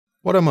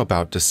What I'm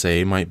about to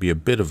say might be a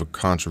bit of a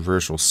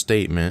controversial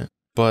statement,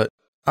 but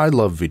I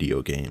love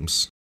video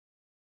games.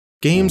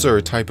 Games are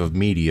a type of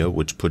media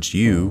which puts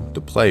you, the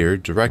player,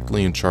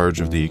 directly in charge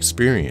of the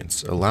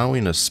experience,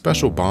 allowing a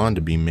special bond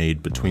to be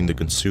made between the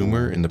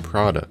consumer and the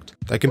product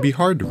that can be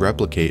hard to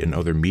replicate in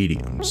other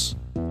mediums.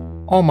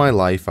 All my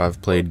life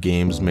I've played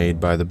games made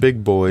by the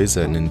big boys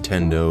at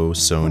Nintendo,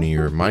 Sony,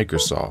 or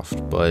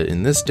Microsoft, but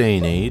in this day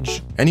and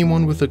age,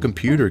 anyone with a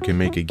computer can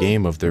make a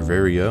game of their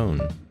very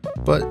own.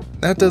 But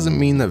that doesn't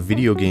mean that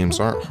video games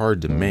aren't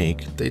hard to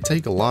make. They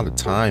take a lot of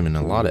time and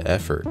a lot of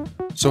effort.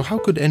 So how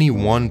could any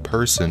one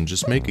person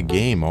just make a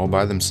game all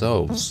by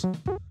themselves?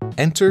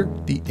 Enter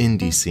the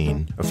indie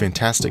scene, a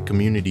fantastic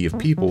community of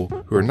people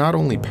who are not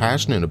only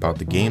passionate about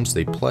the games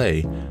they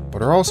play,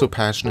 but are also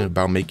passionate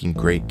about making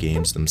great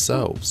games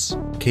themselves.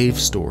 Cave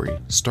Story,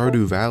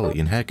 Stardew Valley,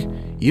 and heck,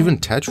 even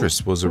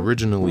Tetris was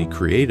originally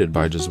created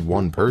by just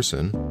one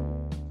person.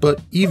 But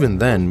even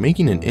then,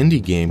 making an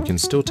indie game can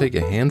still take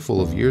a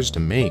handful of years to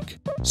make.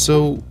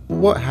 So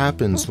what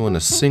happens when a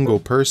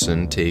single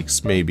person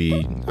takes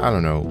maybe,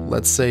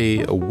 let's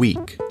say a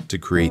week to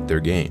create their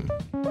game?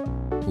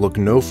 Look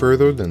no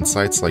further than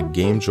sites like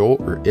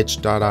GameJolt or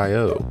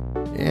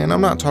itch.io. And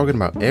I'm not talking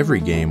about every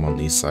game on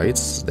these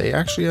sites, they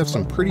actually have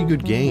some pretty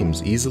good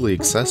games easily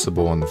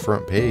accessible on the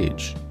front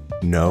page.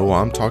 No,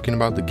 I'm talking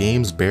about the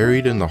games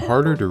buried in the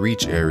harder to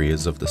reach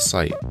areas of the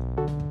site.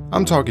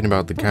 I'm talking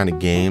about the kind of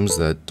games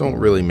that don't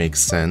really make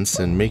sense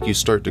and make you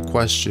start to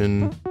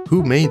question,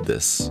 who made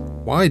this?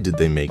 Why did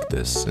they make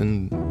this?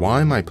 And why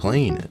am I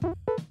playing it?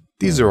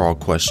 These are all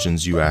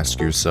questions you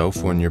ask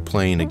yourself when you're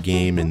playing a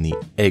game in the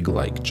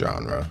Egglike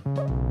genre.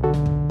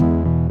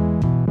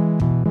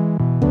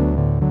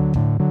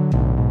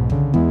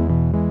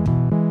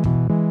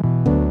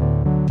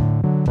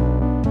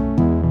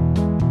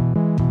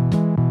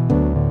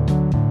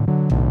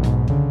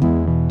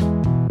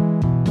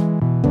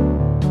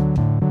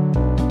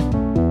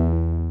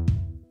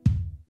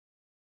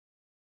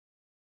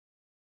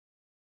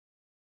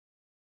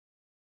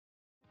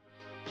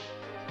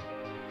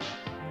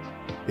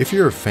 If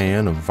you're a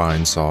fan of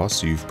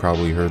Vinesauce, you've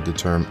probably heard the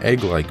term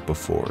Egglike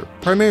before,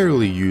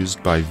 primarily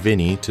used by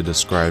Vinny to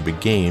describe a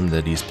game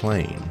that he's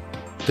playing.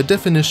 The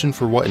definition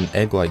for what an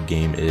Egglike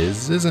game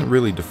isn't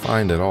really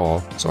defined at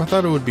all, so I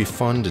thought it would be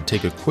fun to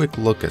take a quick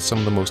look at some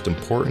of the most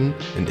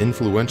important and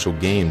influential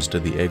games to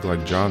the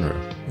Egglike genre,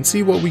 and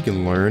see what we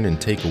can learn and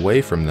take away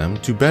from them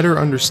to better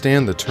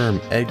understand the term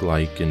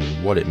Egglike and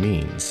what it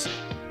means.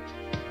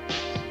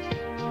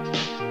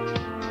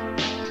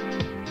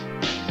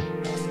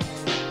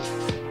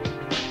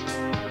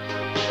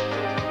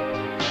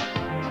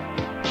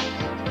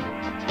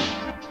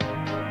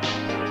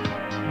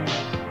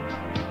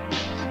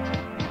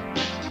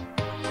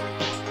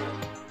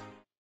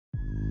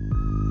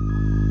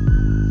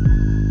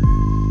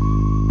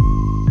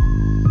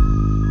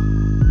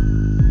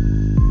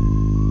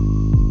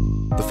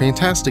 The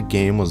Fantastic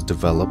game was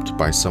developed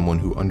by someone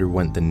who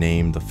underwent the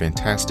name The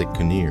Fantastic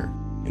Kinnear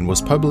and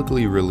was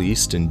publicly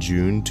released in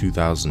June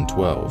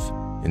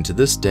 2012, and to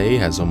this day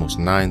has almost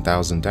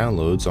 9,000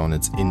 downloads on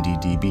its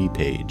IndieDB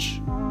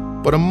page.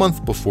 But a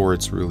month before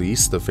its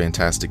release, The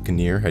Fantastic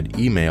Kinnear had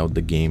emailed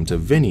the game to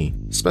Vinny,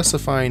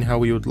 specifying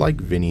how he would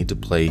like Vinny to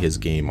play his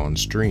game on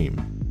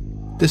stream.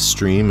 This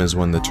stream is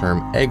when the term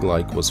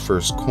Egglike was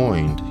first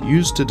coined,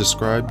 used to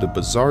describe the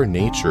bizarre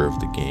nature of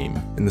the game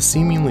and the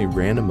seemingly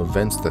random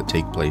events that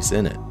take place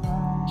in it.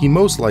 He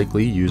most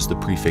likely used the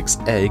prefix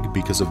egg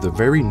because of the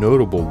very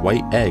notable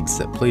white eggs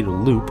that played a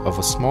loop of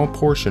a small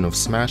portion of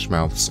Smash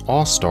Mouth's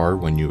All-Star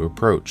when you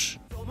approach.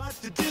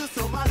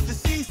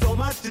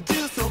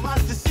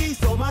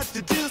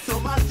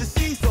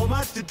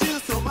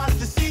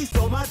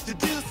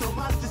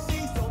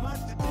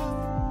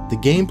 The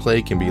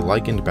gameplay can be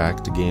likened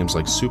back to games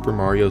like Super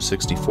Mario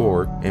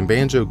 64 and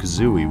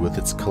Banjo-Kazooie with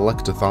its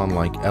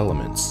collectathon-like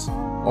elements.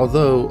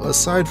 Although,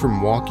 aside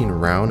from walking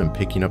around and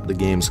picking up the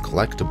game's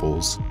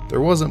collectibles,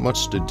 there wasn't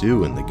much to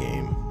do in the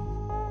game.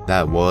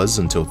 That was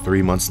until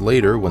 3 months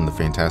later when the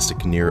Fantastic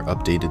Kinnear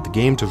updated the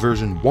game to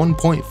version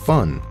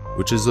 1.fun,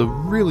 which is a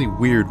really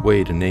weird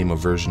way to name a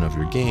version of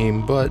your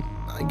game, but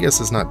I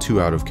guess it's not too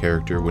out of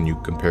character when you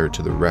compare it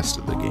to the rest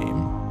of the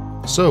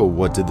game. So,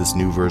 what did this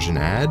new version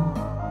add?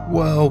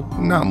 Well,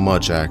 not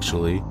much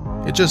actually.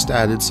 It just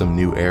added some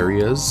new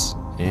areas,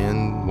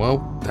 and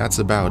well, that's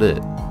about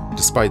it.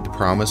 Despite the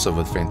promise of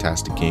a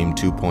Fantastic Game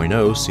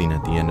 2.0 seen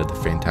at the end of the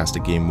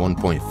Fantastic Game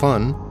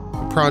 1.fun,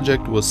 the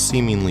project was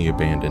seemingly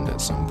abandoned at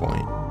some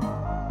point.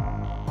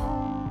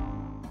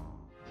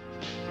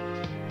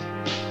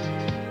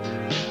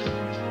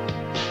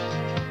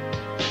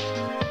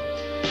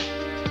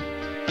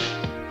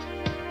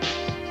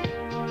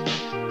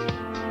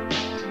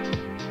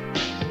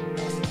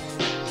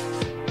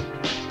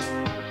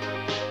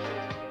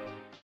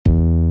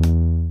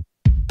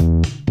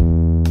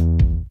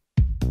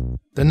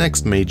 The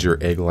next major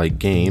Egglike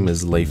game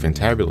is Le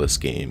Fantabulous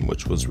game,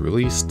 which was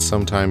released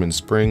sometime in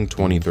spring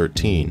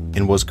 2013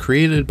 and was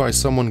created by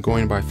someone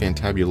going by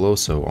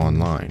Fantabuloso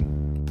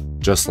online.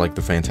 Just like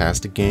the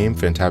Fantastic game,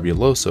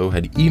 Fantabuloso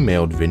had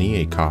emailed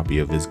Vinny a copy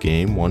of his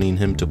game wanting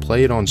him to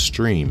play it on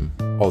stream.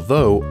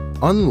 Although,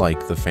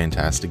 unlike the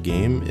Fantastic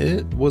game,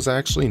 it was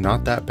actually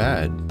not that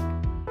bad.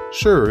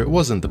 Sure, it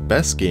wasn't the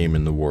best game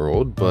in the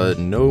world, but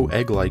no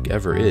Egglike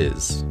ever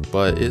is,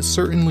 but it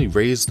certainly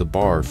raised the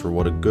bar for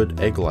what a good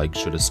Egglike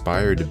should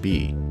aspire to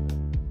be.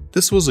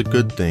 This was a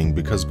good thing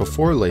because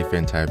before Le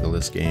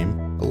Fantabulous game,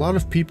 a lot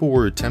of people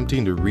were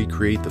attempting to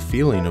recreate the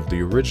feeling of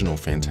the original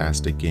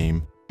Fantastic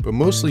game, but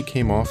mostly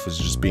came off as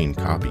just being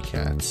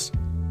copycats.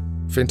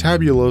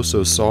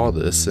 Fantabuloso saw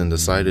this and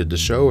decided to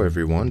show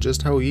everyone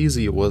just how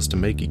easy it was to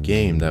make a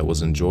game that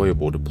was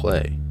enjoyable to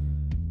play.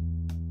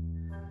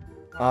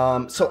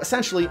 So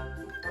essentially,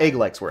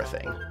 Egglikes were a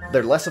thing.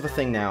 They're less of a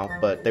thing now,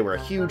 but they were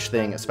a huge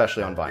thing,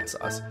 especially on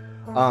Vinesauce.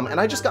 And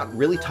I just got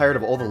really tired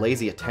of all the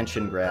lazy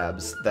attention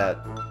grabs that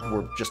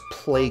were just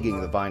plaguing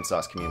the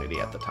Vinesauce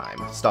community at the time.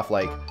 Stuff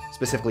like,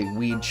 specifically,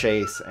 Weed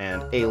Chase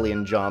and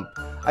Alien Jump.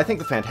 I think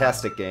the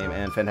Fantastic game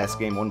and Fantastic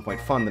Game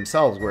 1.Fun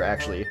themselves were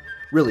actually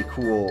really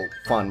cool,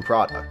 fun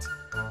products.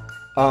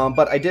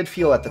 But I did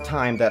feel at the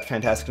time that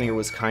Fantastic Game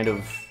was kind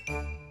of,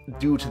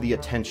 due to the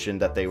attention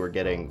that they were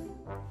getting,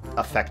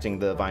 affecting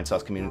the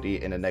Vinesauce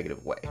community in a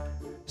negative way.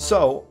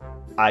 So,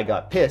 I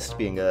got pissed,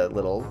 being a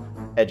little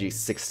edgy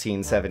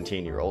 16,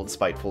 17-year-old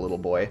spiteful little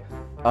boy.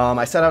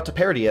 I set out to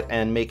parody it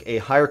and make a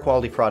higher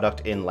quality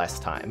product in less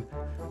time.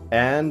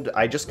 And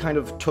I just kind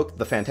of took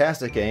the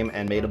Fantastic game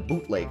and made a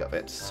bootleg of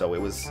it. So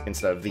it was,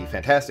 instead of the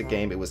Fantastic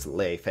game, it was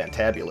Le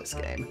Fantabulous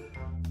game.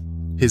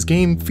 His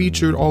game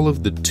featured all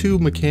of the 2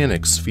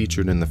 mechanics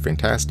featured in the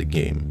Fantastic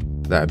game,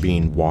 that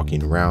being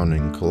walking around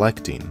and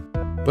collecting,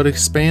 but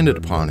expanded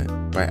upon it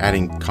by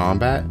adding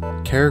combat,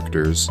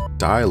 characters,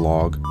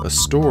 dialogue, a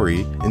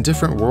story, and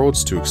different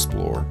worlds to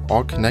explore,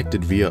 all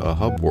connected via a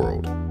hub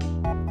world.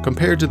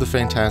 Compared to the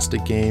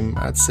Fantastic game,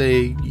 I'd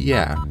say,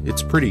 yeah,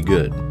 it's pretty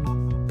good.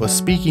 But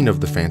speaking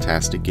of the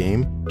Fantastic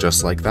game,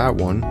 just like that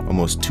one,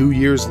 almost 2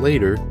 years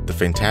later, the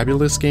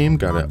Fantabulous game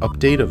got an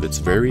update of its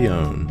very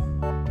own.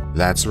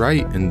 That's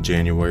right, in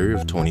January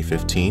of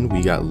 2015,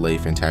 we got Le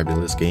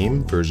Fantabulous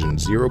game version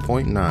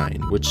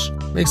 0.9, which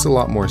makes a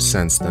lot more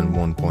sense than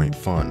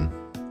 1.Fun.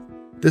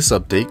 This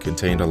update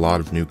contained a lot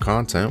of new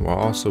content while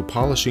also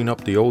polishing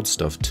up the old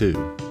stuff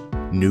too.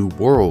 New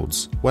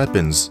worlds,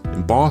 weapons,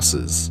 and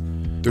bosses.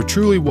 There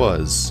truly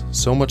was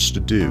so much to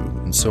do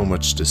and so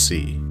much to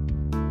see.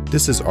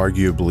 This is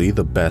arguably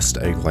the best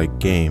Egglike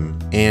game,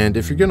 and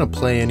if you're gonna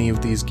play any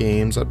of these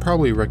games, I'd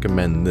probably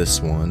recommend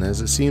this one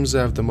as it seems to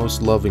have the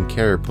most love and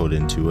care put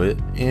into it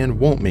and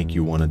won't make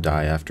you want to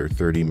die after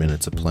 30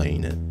 minutes of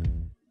playing it.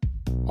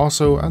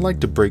 Also, I'd like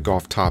to break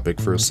off topic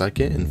for a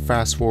second and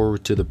fast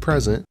forward to the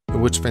present,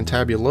 in which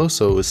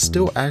Fantabuloso is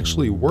still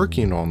actually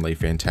working on Le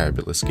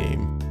Fantabulous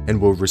game, and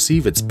will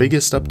receive its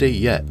biggest update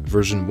yet,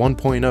 version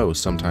 1.0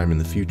 sometime in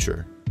the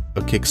future.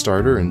 A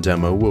Kickstarter and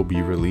demo will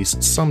be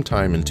released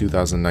sometime in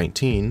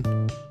 2019,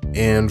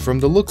 and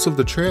from the looks of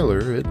the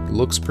trailer, it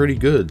looks pretty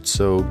good,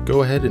 so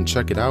go ahead and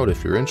check it out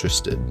if you're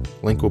interested.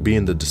 Link will be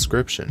in the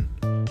description.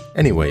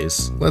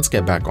 Anyways, let's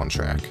get back on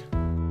track.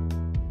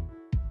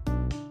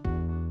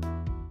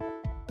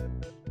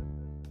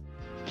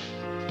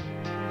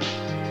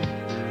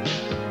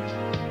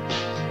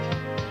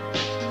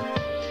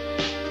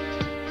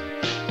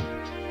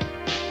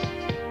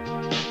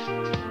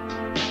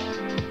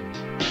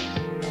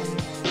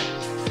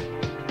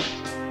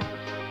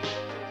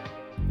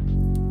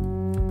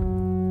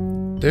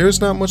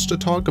 There's not much to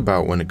talk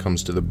about when it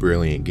comes to the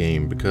brilliant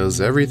game because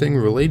everything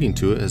relating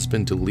to it has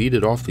been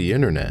deleted off the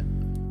internet.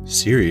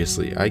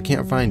 Seriously, I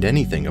can't find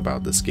anything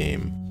about this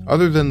game,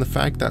 other than the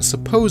fact that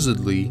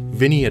supposedly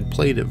Vinny had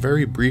played it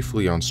very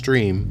briefly on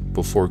stream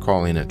before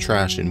calling it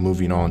trash and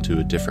moving on to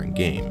a different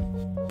game.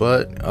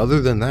 But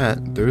other than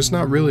that, there's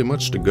not really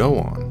much to go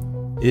on.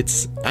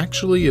 It's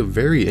actually a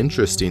very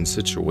interesting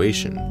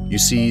situation. You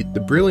see, the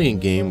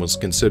brilliant game was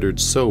considered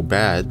so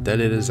bad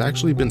that it has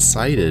actually been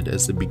cited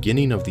as the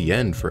beginning of the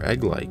end for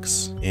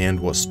Egglikes, and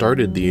what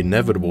started the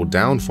inevitable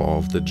downfall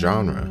of the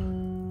genre.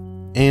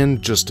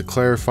 And just to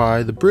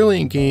clarify, the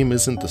brilliant game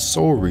isn't the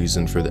sole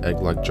reason for the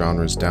Egglike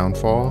genre's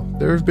downfall.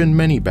 There have been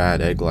many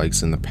bad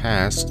Egglikes in the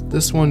past.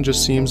 This one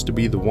just seems to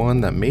be the one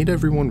that made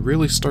everyone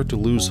really start to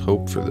lose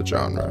hope for the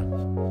genre.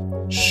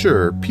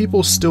 Sure,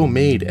 people still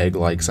made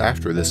Egglikes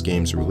after this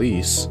game's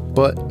release,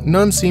 but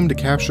none seemed to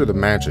capture the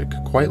magic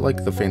quite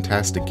like the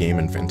Fantastic game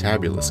and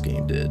Fantabulous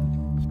game did.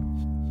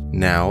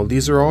 Now,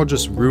 these are all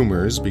just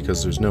rumors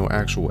because there's no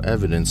actual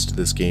evidence to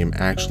this game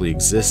actually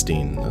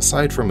existing,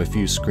 aside from a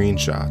few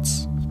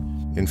screenshots.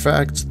 In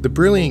fact, the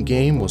brilliant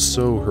game was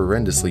so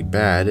horrendously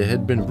bad it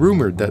had been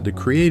rumored that the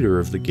creator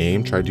of the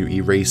game tried to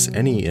erase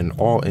any and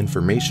all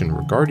information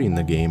regarding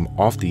the game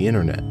off the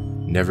internet,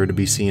 never to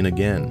be seen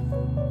again.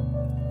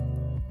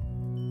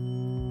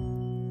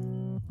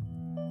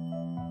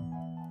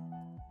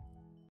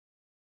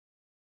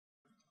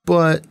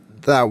 But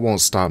that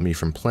won't stop me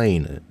from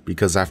playing it,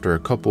 because after a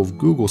couple of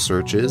Google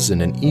searches and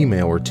an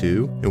email or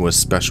two, and with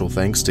special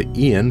thanks to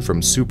Ian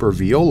from Super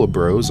Viola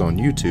Bros on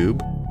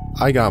YouTube,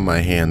 I got my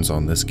hands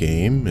on this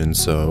game, and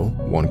so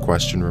one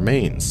question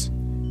remains.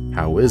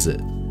 How is it?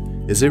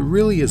 Is it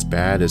really as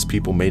bad as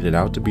people made it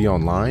out to be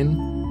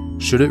online?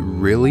 Should it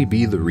really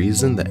be the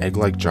reason the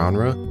egg-like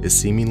genre is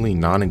seemingly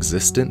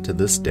non-existent to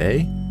this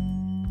day?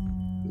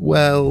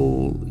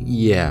 Well,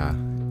 yeah,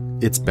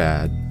 it's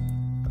bad.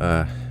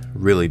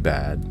 Really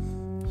bad.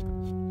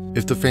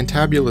 If the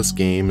Fantabulous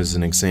game is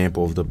an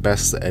example of the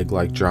best the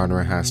egg-like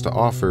genre has to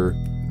offer,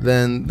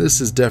 then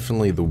this is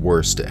definitely the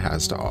worst it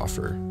has to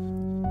offer.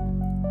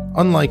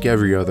 Unlike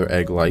every other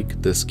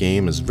egg-like, this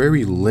game is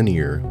very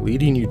linear,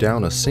 leading you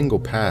down a single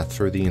path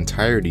for the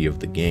entirety of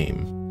the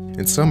game,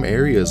 and some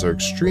areas are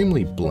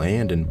extremely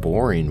bland and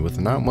boring with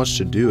not much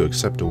to do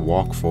except to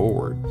walk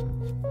forward.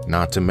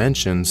 Not to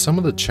mention, some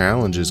of the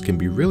challenges can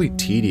be really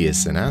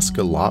tedious and ask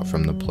a lot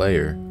from the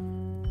player.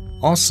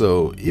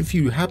 Also, if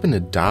you happen to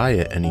die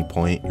at any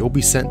point, you'll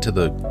be sent to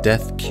the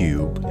death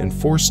cube and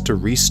forced to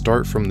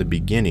restart from the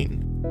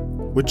beginning,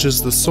 which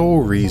is the sole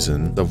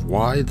reason of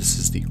why this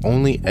is the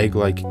only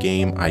egg-like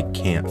game I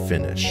can't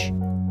finish.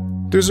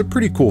 There's a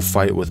pretty cool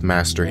fight with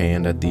Master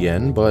Hand at the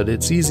end, but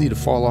it's easy to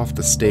fall off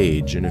the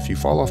stage, and if you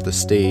fall off the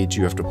stage,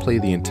 you have to play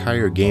the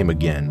entire game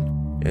again,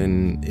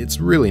 and it's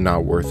really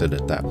not worth it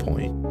at that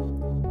point.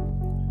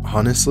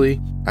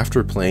 Honestly,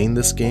 after playing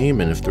this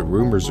game, and if the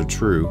rumors are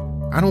true,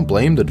 I don't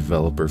blame the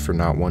developer for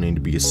not wanting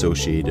to be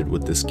associated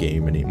with this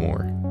game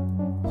anymore.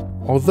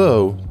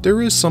 Although,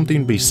 there is something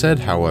to be said,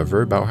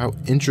 however, about how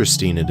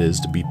interesting it is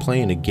to be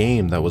playing a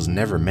game that was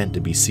never meant to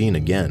be seen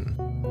again.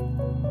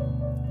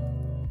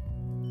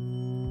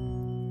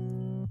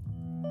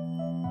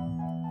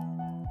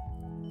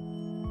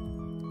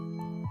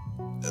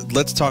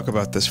 Let's talk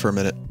about this for a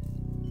minute.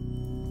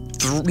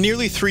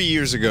 Nearly 3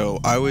 years ago,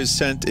 I was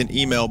sent an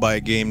email by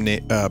a guy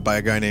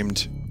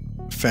named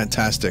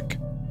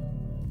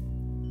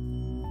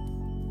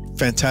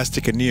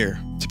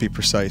Fantasticaneer, to be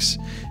precise.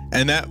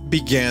 And that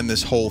began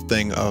this whole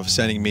thing of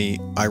sending me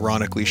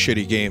ironically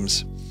shitty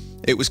games.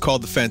 It was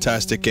called The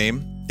Fantastic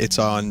Game. It's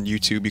on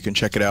YouTube, you can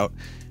check it out.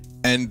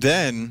 And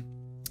then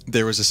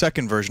there was a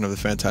second version of The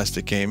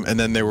Fantastic Game, and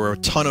then there were a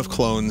ton of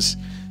clones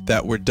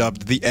that were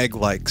dubbed the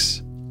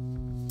Egglikes.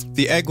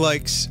 The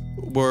Egglikes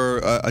were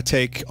a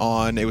take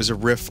on, it was a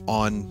riff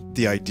on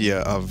the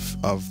idea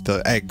of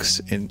the eggs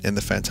in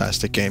the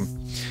Fantastic Game.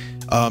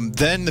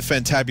 Then the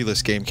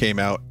Fantabulous game came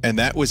out, and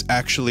that was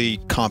actually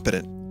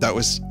competent. That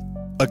was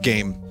a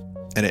game,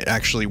 and it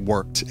actually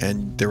worked,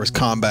 and there was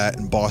combat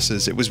and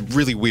bosses. It was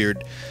really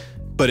weird,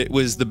 but it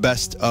was the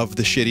best of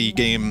the shitty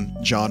game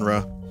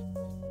genre.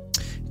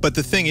 But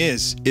the thing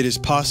is, it is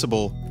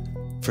possible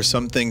for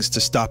some things to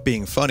stop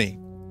being funny,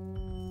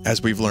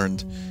 as we've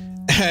learned.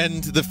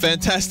 And the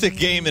Fantastic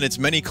Game and its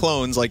many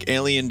clones, like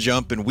Alien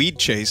Jump and Weed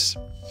Chase,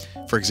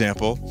 for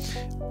example,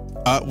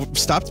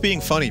 stopped being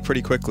funny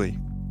pretty quickly.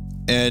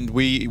 And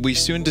we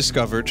soon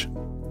discovered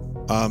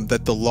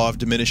that the law of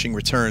diminishing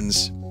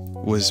returns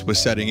was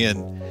setting in.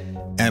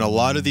 And a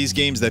lot of these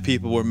games that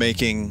people were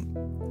making,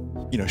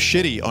 you know,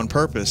 shitty on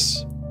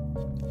purpose,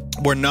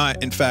 were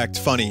not, in fact,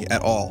 funny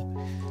at all.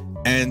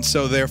 And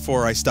so,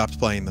 therefore, I stopped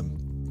playing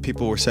them.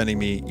 People were sending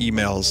me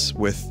emails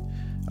with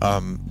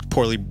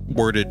poorly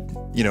worded,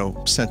 you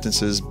know,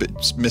 sentences,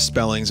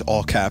 misspellings,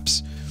 all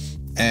caps.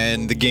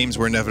 And the games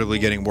were inevitably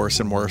getting worse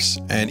and worse.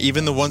 And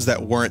even the ones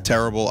that weren't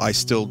terrible, I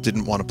still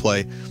didn't want to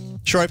play.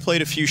 Sure, I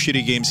played a few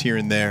shitty games here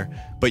and there,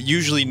 but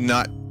usually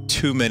not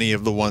too many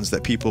of the ones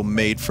that people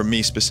made for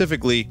me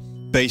specifically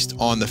based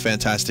on the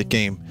Fantastic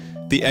Game.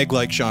 The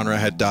egg-like genre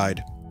had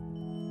died.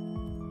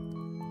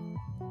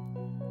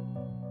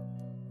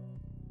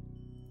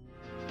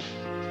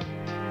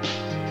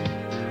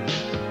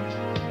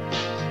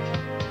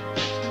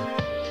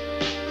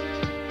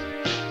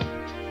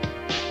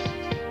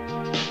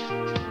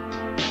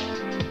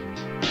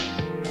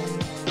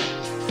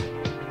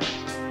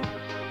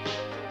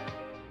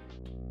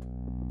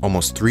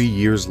 Almost 3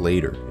 years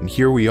later, and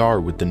here we are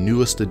with the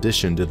newest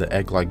addition to the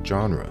egg-like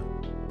genre,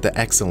 the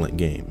excellent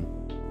game.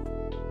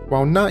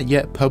 While not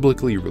yet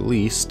publicly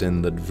released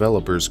and the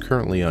developers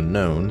currently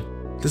unknown,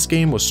 this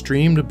game was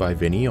streamed by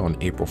Vinny on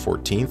April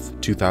 14th,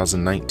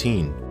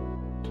 2019.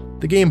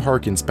 The game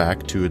harkens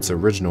back to its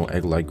original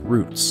egg-like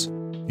roots.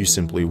 You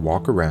simply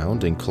walk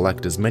around and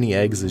collect as many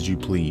eggs as you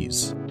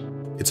please.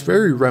 It's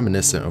very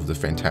reminiscent of the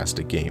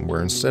Fantastic Game,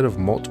 where instead of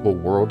multiple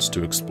worlds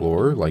to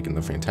explore, like in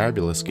the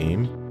Fantabulous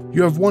game,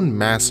 you have one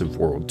massive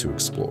world to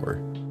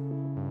explore.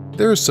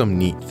 There are some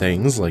neat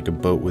things like a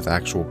boat with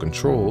actual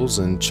controls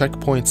and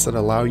checkpoints that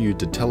allow you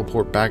to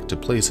teleport back to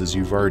places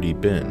you've already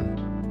been.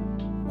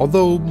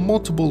 Although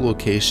multiple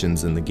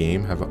locations in the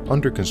game have an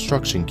under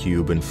construction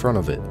cube in front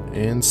of it,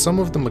 and some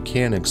of the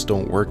mechanics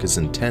don't work as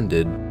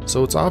intended,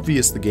 so it's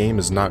obvious the game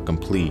is not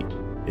complete,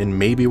 and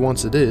maybe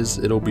once it is,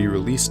 it'll be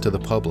released to the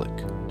public.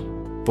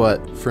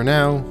 But for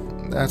now,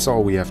 that's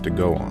all we have to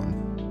go on.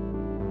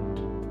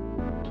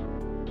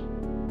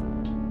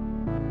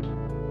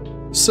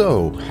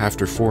 So,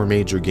 after 4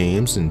 major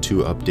games and 2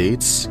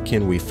 updates,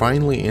 can we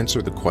finally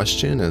answer the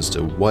question as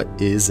to what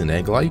is an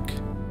egg-like?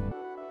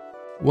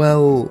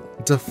 Well,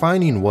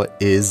 Defining what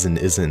is and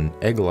isn't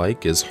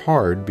Egglike is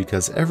hard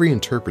because every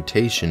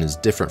interpretation is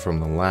different from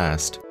the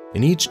last,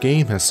 and each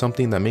game has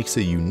something that makes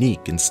it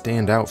unique and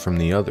stand out from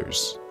the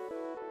others.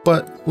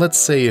 But let's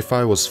say if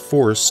I was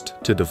forced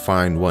to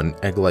define what an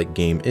Egglike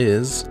game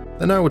is,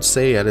 then I would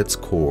say at its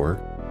core,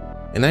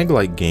 an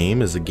Egglike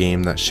game is a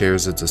game that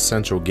shares its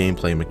essential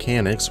gameplay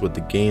mechanics with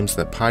the games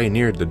that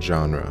pioneered the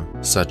genre,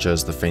 such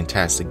as the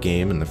Fantastic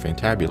game and the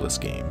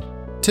Fantabulous game.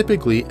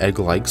 Typically,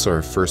 Egglikes are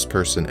a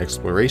first-person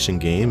exploration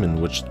game in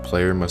which the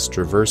player must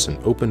traverse an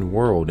open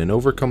world and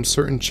overcome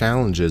certain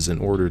challenges in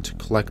order to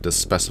collect a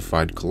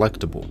specified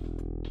collectible.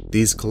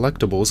 These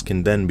collectibles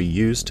can then be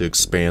used to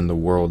expand the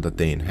world that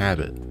they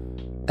inhabit.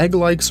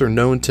 Egglikes are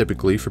known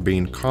typically for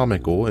being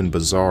comical and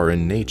bizarre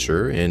in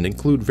nature and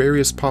include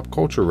various pop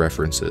culture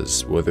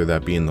references, whether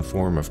that be in the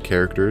form of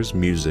characters,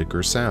 music,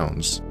 or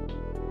sounds.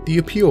 The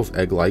appeal of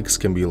Egglikes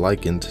can be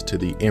likened to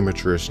the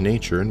amateurish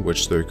nature in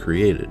which they're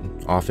created,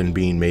 often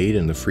being made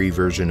in the free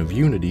version of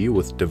Unity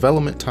with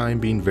development time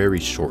being very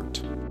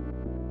short.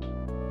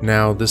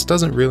 Now, this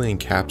doesn't really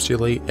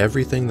encapsulate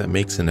everything that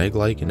makes an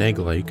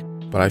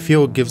Egglike, but I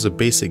feel it gives a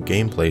basic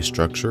gameplay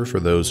structure for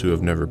those who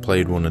have never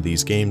played one of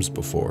these games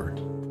before.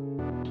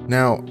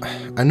 Now,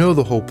 I know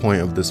the whole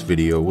point of this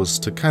video was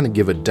to kind of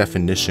give a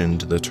definition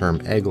to the term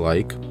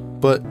Egglike,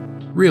 but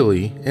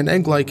really, an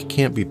Egglike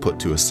can't be put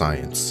to a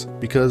science,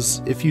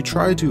 because if you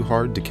try too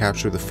hard to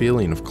capture the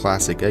feeling of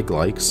classic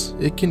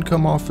Egglikes, it can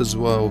come off as,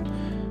 well,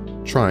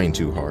 trying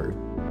too hard.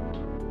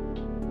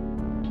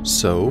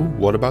 So,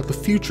 what about the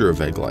future of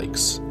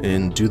Egglikes,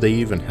 and do they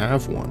even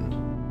have one?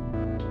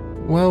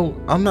 Well,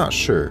 I'm not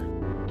sure.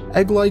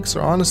 Egglikes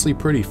are honestly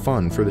pretty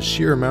fun for the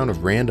sheer amount of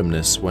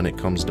randomness when it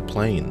comes to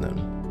playing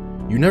them.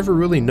 You never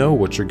really know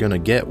what you're gonna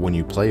get when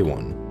you play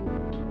one.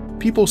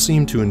 People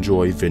seem to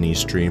enjoy Vinny's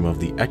stream of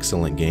the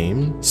excellent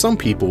game, some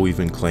people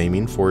even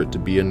claiming for it to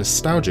be a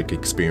nostalgic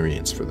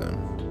experience for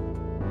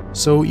them.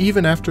 So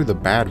even after the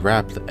bad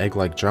rap the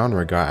Egglike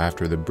genre got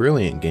after the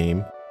brilliant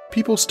game,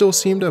 people still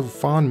seem to have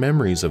fond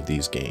memories of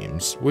these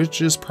games,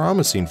 which is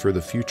promising for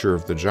the future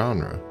of the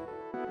genre.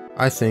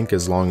 I think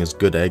as long as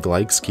good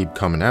Egglikes keep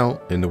coming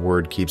out and the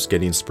word keeps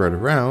getting spread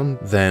around,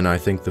 then I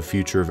think the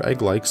future of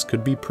Egglikes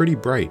could be pretty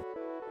bright.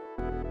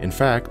 In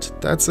fact,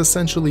 that's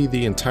essentially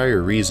the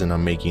entire reason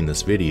I'm making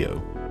this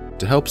video,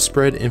 to help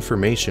spread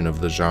information of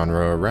the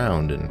genre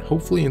around and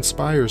hopefully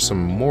inspire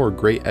some more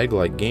great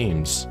Egglike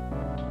games.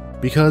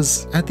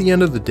 Because at the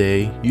end of the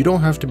day, you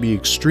don't have to be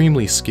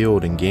extremely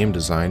skilled in game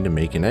design to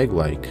make an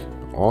Egglike.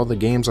 All the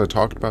games I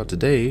talked about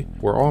today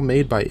were all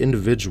made by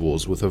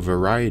individuals with a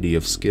variety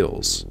of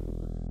skills.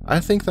 I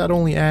think that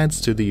only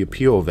adds to the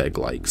appeal of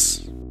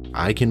Egglikes.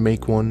 I can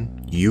make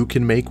one, you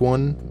can make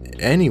one,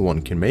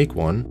 anyone can make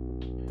one.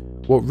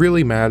 What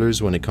really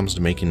matters when it comes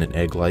to making an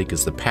Egglike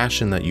is the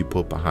passion that you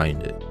put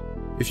behind it.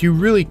 If you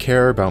really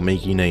care about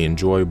making an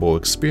enjoyable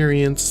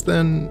experience,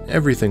 then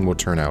everything will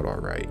turn out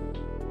alright.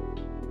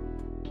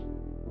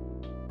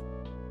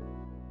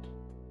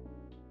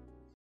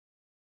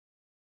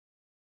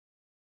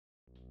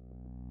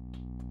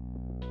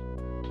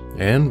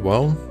 And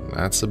well,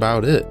 that's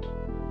about it.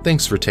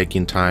 Thanks for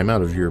taking time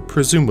out of your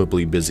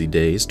presumably busy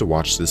days to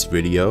watch this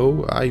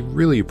video, I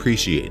really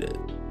appreciate it.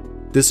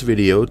 This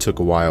video took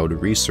a while to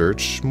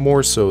research,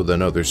 more so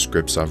than other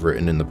scripts I've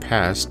written in the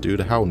past due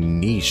to how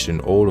niche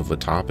and old of a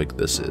topic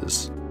this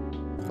is.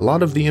 A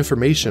lot of the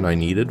information I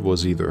needed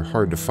was either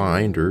hard to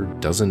find or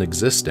doesn't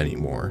exist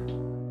anymore.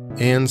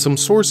 And some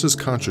sources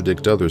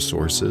contradict other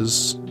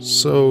sources,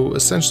 so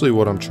essentially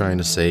what I'm trying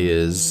to say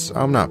is,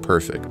 I'm not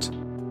perfect.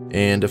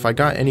 And if I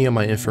got any of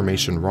my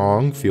information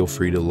wrong, feel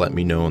free to let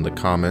me know in the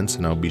comments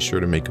and I'll be sure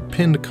to make a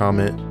pinned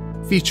comment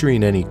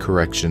featuring any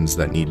corrections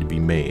that need to be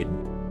made.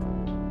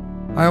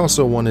 I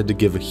also wanted to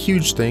give a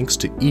huge thanks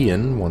to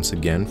Ian once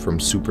again from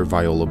Super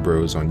Viola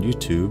Bros on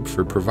YouTube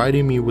for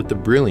providing me with the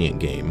brilliant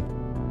game.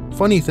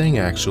 Funny thing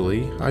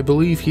actually, I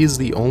believe he's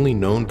the only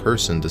known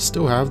person to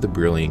still have the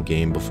brilliant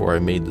game before I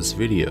made this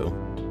video.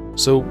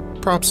 So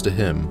props to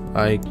him,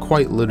 I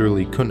quite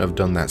literally couldn't have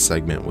done that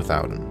segment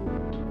without him.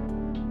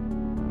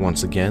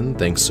 Once again,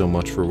 thanks so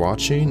much for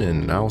watching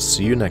and I'll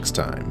see you next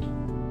time.